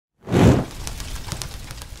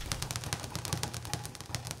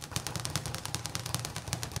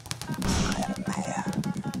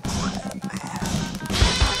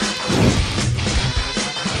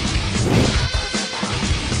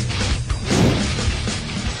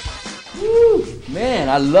Man,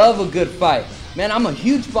 I love a good fight. Man, I'm a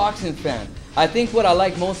huge boxing fan. I think what I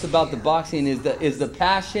like most about the boxing is the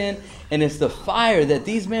passion, and it's the fire that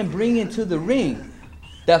these men bring into the ring.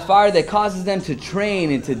 That fire that causes them to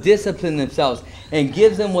train and to discipline themselves and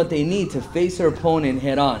gives them what they need to face their opponent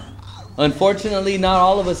head on. Unfortunately, not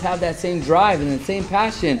all of us have that same drive and the same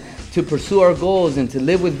passion to pursue our goals and to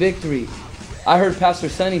live with victory. I heard Pastor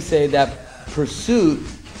Sonny say that pursuit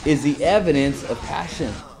is the evidence of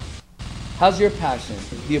passion. How's your passion?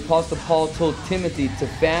 The Apostle Paul told Timothy to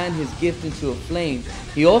fan his gift into a flame.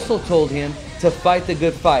 He also told him to fight the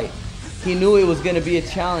good fight. He knew it was going to be a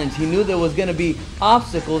challenge. He knew there was going to be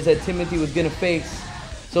obstacles that Timothy was going to face.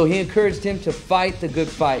 So he encouraged him to fight the good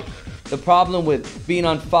fight. The problem with being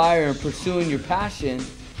on fire and pursuing your passion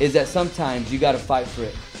is that sometimes you got to fight for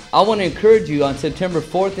it. I want to encourage you on September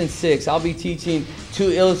 4th and 6th, I'll be teaching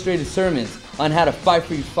 2 illustrated sermons on how to fight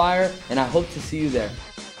for your fire, and I hope to see you there.